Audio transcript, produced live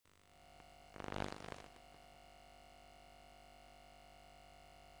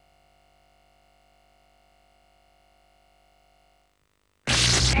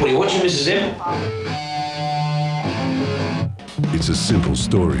you watching, Mrs. M? It's a simple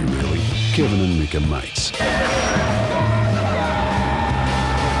story, really. Kevin and Mick are mates.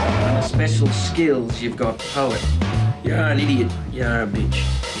 Special skills, you've got poet. You're an idiot. You're a bitch.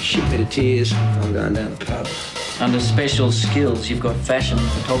 Shit me to tears. I'm going down the pub. Under special skills, you've got fashion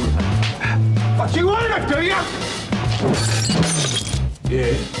photographer. What you want to do, ya?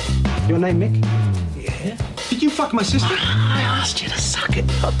 Yeah. Your name, Mick? Yeah. Did you fuck my sister? I asked you to suck it,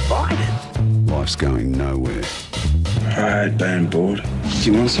 not bite it. Life's going nowhere. All right, band board.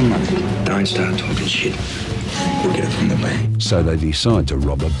 Do you want some money? Don't start talking shit. We'll get it from the bank. So they decide to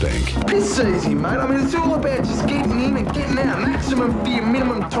rob a bank. It's easy, mate. I mean, it's all about just getting in and getting out. Maximum for your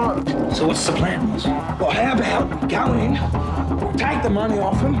minimum time. So what's the plan, Liz? Well, how about go in, we take the money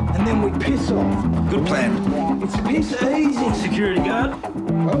off him, and then we piss off. Good plan. It's piss easy. Security guard?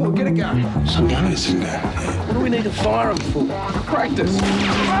 Well, we'll get a gun. Some guns in there. What do we need to fire them for? Practice.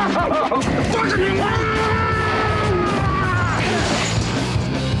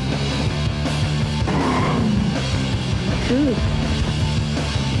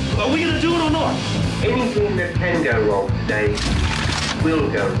 Are we gonna do it or not? Anything that can go wrong today will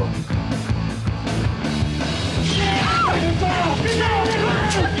go wrong.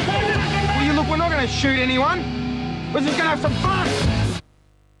 Will you look, we're not going to shoot anyone. We're just going to have some fun.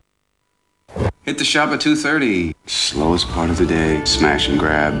 Hit the shop at 2:30. Slowest part of the day. Smash and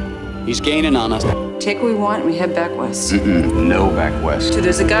grab. He's gaining on us. Take what we want and we head back west. No back west. So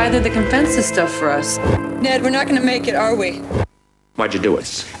there's a guy there that can fence this stuff for us. Ned, we're not gonna make it, are we? Why'd you do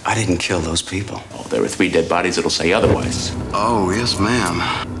it? I didn't kill those people. Oh, there are 3 dead bodies that'll say otherwise. Oh, yes, ma'am.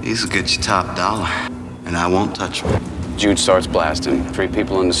 These will get you top dollar. And I won't touch them. Jude starts blasting. 3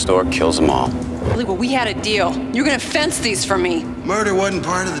 people in the store, kills them all. Well, we had a deal. You're gonna fence these for me. Murder wasn't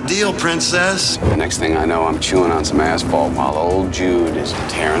part of the deal, princess. The next thing I know, I'm chewing on some asphalt while old Jude is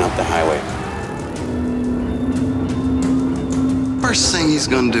tearing up the highway. First thing he's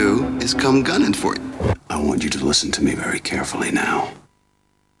gonna do is come gunning for you. I want you to listen to me very carefully now.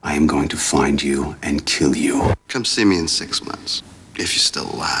 I am going to find you and kill you. Come see me in 6 months, if you're still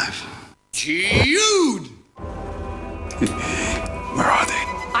alive. Jude! Where are they?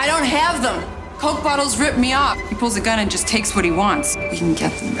 I don't have them. Coke bottles rip me off. He pulls a gun and just takes what he wants. We can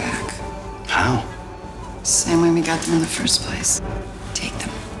get them back. How? Same way we got them in the first place. Take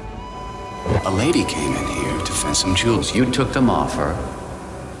them. A lady came in here to fence some jewels. You took them off her.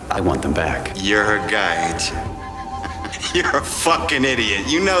 I want them back. You're her guy, ain't you? You're a fucking idiot.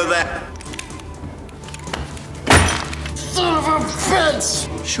 You know that? Son of a bitch!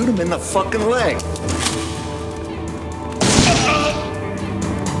 Shoot him in the fucking leg.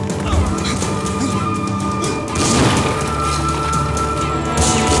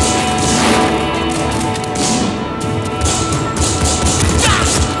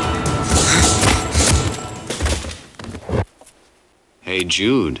 Hey,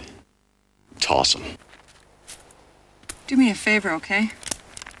 Jude. Toss him. Do me a favor, okay?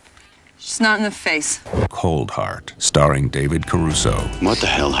 Just not in the face. Cold Heart, starring David Caruso, What the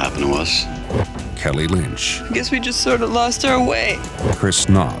hell happened to us? Kelly Lynch, I guess we just sort of lost our way. Chris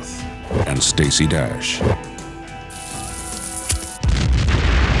Noth, and Stacey Dash.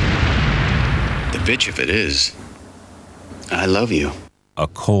 The bitch if it is. I love you. A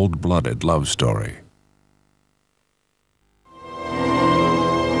cold-blooded love story.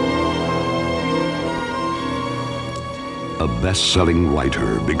 A best-selling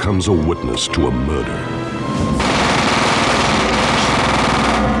writer becomes a witness to a murder.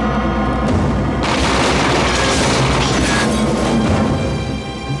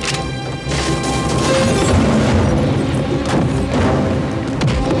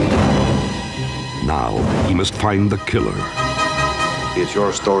 Now, he must find the killer. It's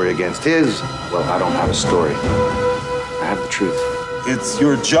your story against his. Well, I don't have a story. I have the truth. It's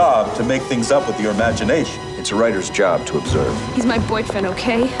your job to make things up with your imagination. It's a writer's job to observe. He's my boyfriend,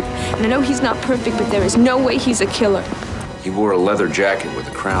 okay? And I know he's not perfect, but there is no way he's a killer. He wore a leather jacket with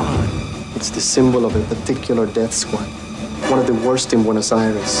a crown on it. It's the symbol of a particular death squad. One of the worst in Buenos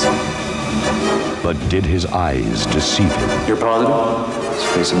Aires. But did his eyes deceive him? You're positive? His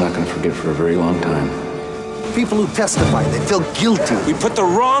face I'm not going to forget for a very long time. People who testify, they feel guilty. We put the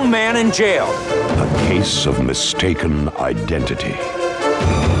wrong man in jail. A case of mistaken identity.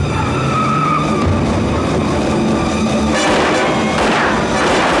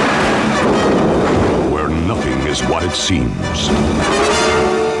 Where nothing is what it seems.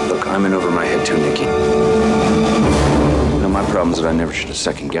 Look, I'm in over my head too, Nikki. My problem is that I never should have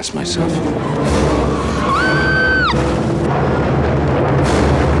second-guessed myself.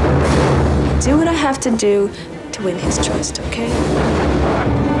 Do what I have to do to win his trust, okay?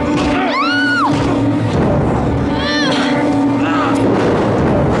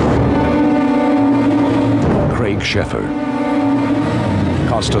 Sheffer,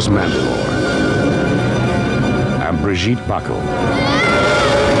 Costas Mandylor, and Brigitte Backel.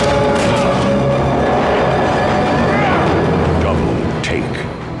 Double take.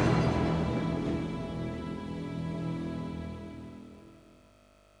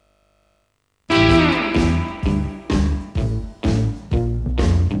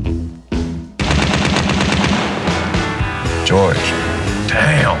 George.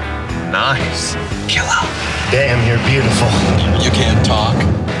 Damn. Nice. Killer. Damn, you're beautiful. You can't talk.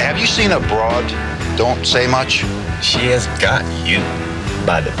 Have you seen a broad? Don't say much. She has got you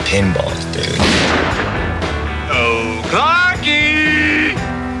by the pinballs, dude. Oh, Clarke!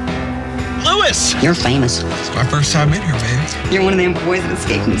 Lewis! You're famous. It's my first time in here, baby. You're one of them boys that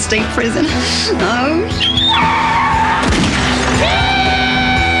escaped from state prison. Oh.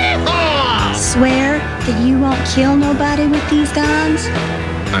 Swear that you won't kill nobody with these guns?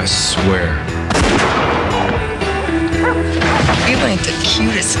 I swear. You ain't the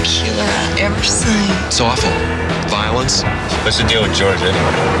cutest killer I've ever seen. It's awful. Violence. What's the deal with George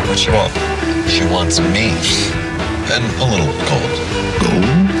anyway? What she want? She wants me. And a little gold. Gold?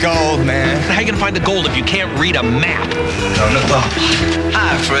 Gold, man. How you gonna find the gold if you can't read a map? No.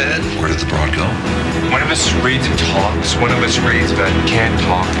 Hi, Fred. Where did the broad go? One of us reads and talks, one of us reads but can't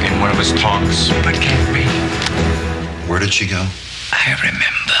talk, and one of us talks but can't read. Where did she go? I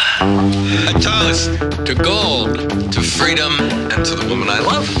remember. A toast to gold, to freedom, and to the woman I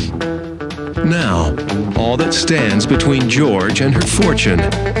love. Now, all that stands between George and her fortune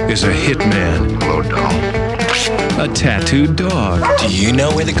is a hitman. Hello, doll. A tattooed dog. Do you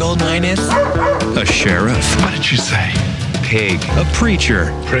know where the gold mine is? A sheriff. What did you say? Pig. A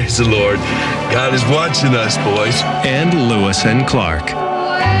preacher. Praise the Lord. God is watching us, boys. And Lewis and Clarke.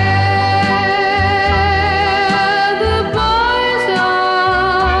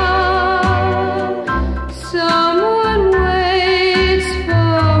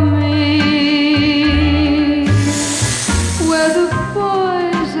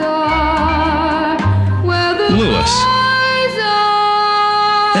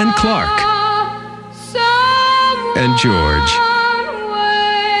 And Clarke. And George.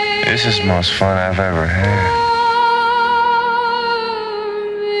 This is the most fun I've ever had.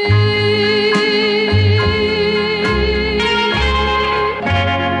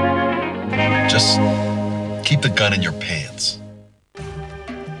 Just keep the gun in your pants.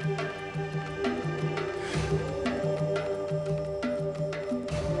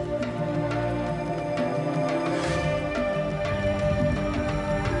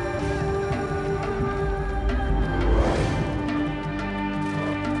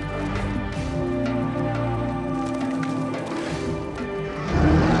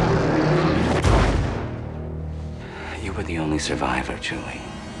 You were the only survivor, Julie.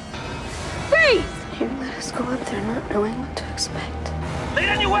 Wait! You let us go up there not knowing what to expect. Lay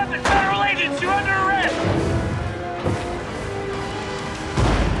down your weapons, federal agents! You're under arrest!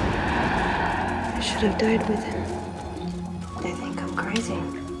 I should have died with him. They think I'm crazy.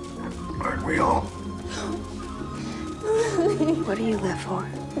 Aren't we all? What do you live for?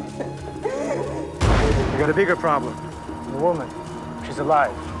 You got a bigger problem. A woman. She's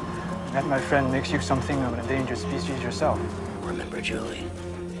alive. That, my friend, makes you something of an endangered species yourself. Remember, Julie,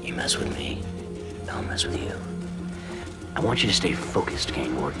 you mess with me, I'll mess with you. I want you to stay focused,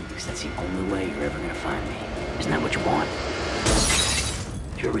 Kane Warden, because that's the only way you're ever gonna find me. Isn't that what you want?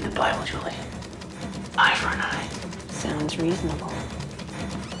 You ever read the Bible, Julie? Eye for an eye. Sounds reasonable.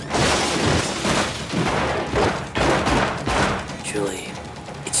 Julie,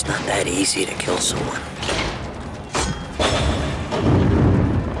 it's not that easy to kill someone.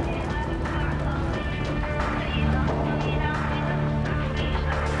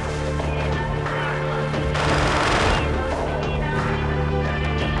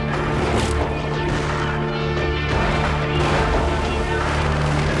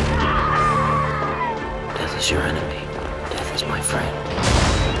 Death is your enemy. Death is my friend.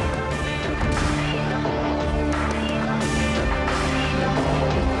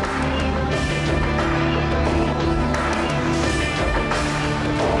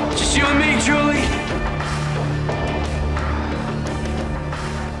 Just you and me, Julie.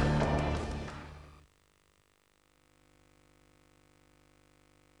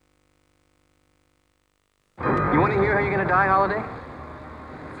 You want to hear how you're going to die, Holiday?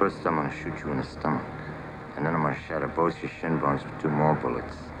 First, I'm going to shoot you in the stomach. And then I'm going to shatter both your shin bones with 2 more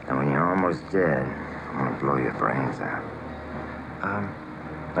bullets. And when you're almost dead, I'm going to blow your brains out.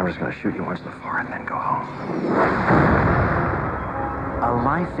 I'm just going to shoot you once in the forehead and then go home. A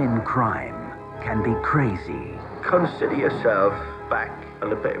life in crime can be crazy. Consider yourself back on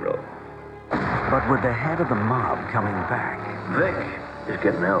the payroll. But with the head of the mob coming back... Vic is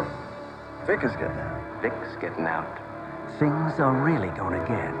getting out. Vic is getting out. Vic's getting out. Things are really gonna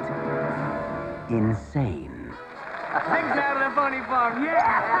get... insane. Vic's out of the funny farm,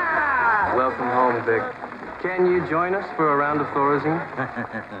 yeah! Welcome home, Vic. Can you join us for a round of Thorazine?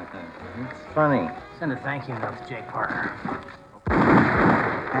 It's funny. Send a thank you note to Jake Parker.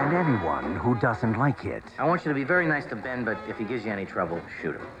 And anyone who doesn't like it... I want you to be very nice to Ben, but if he gives you any trouble,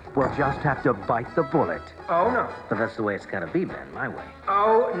 shoot him. will just have to bite the bullet. Oh, no. But that's the way it's gotta be, Ben, my way.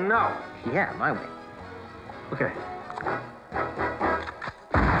 Oh, no. Yeah, my way. Okay.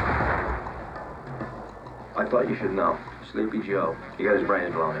 I thought you should know. Sleepy Joe. He got his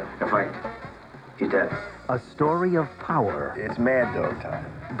brains blown in. In fact, he's dead. A story of power. It's Mad Dog time.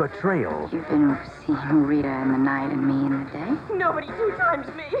 Betrayal. You've been seeing Rita in the night and me in the day? Nobody 2 times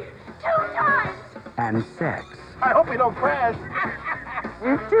me. 2 times! And sex. I hope you don't crash.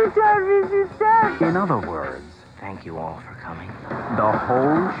 2 times is your sex. In other words, thank you all for coming. The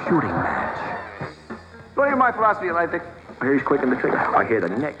whole shooting match. Don't hear my philosophy of life, Dick. I hear he's quick in the trigger. I hear the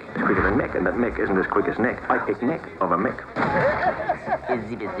neck is quicker than Nick, and that Mick isn't as quick as Nick. I pick Nick over Mick.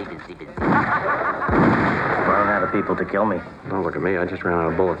 Busy. Run out of people to kill me. Don't look at me. I just ran out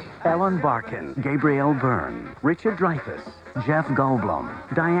of bullets. Ellen Barkin, Gabrielle Byrne, Richard Dreyfuss, Jeff Goldblum,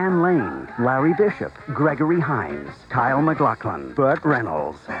 Diane Lane, Larry Bishop, Gregory Hines, Kyle MacLachlan, Burt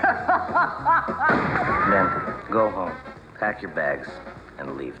Reynolds. Ben, go home. Pack your bags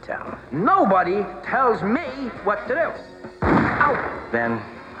and leave town. Nobody tells me what to do. Out! Ben,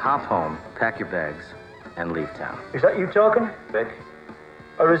 hop home, pack your bags, and leave town. Is that you talking, Vic?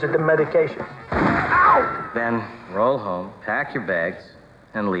 Or is it the medication? Ow! Ben, roll home, pack your bags,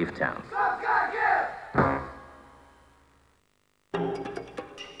 and leave town.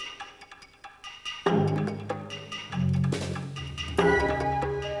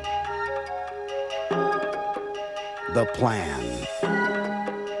 The plan.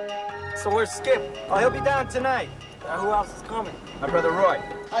 So where's Skip? Oh, he'll be down tonight. Who else is coming? My brother Roy.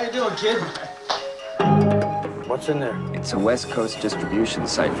 How you doing, kid? What's in there? It's a West Coast distribution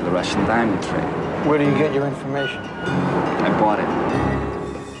site for the Russian diamond trade. Where do you get your information? I bought it.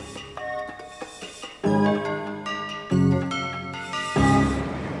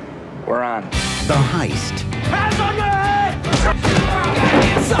 We're on. The heist. Hands on your head!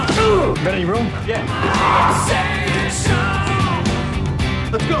 Got any room? Yeah.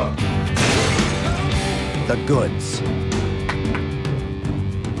 Let's go. The goods.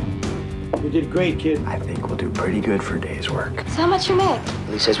 You did great, kid. I think we'll do pretty good for a day's work. So how much you make?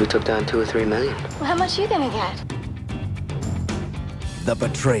 He says we took down 2 or 3 million. Well, how much you gonna get? The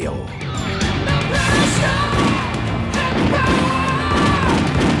betrayal.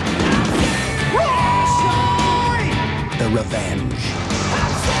 The revenge.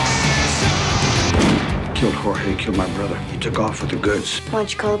 Killed Jorge, killed my brother. He took off with the goods. Why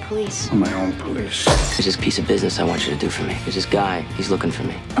don't you call the police? I'm my own police. There's this piece of business I want you to do for me. There's this guy. He's looking for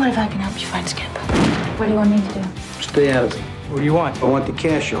me. What if I can help you find Skip? What do you want me to do? Stay out of it. What do you want? I want the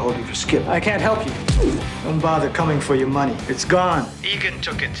cash you're holding for Skip. I can't help you. Don't bother coming for your money. It's gone. Egan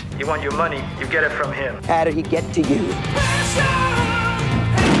took it. You want your money, you get it from him. How did he get to you?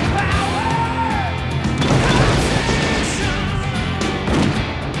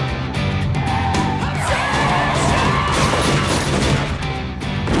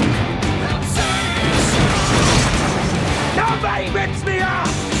 Nobody rips me off!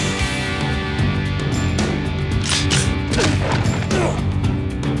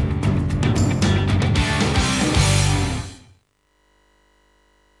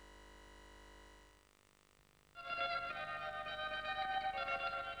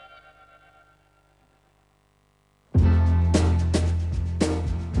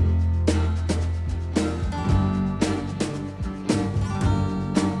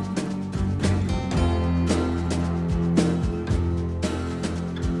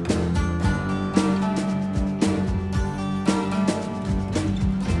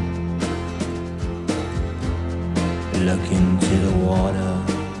 Look into the water,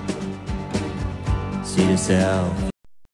 see yourself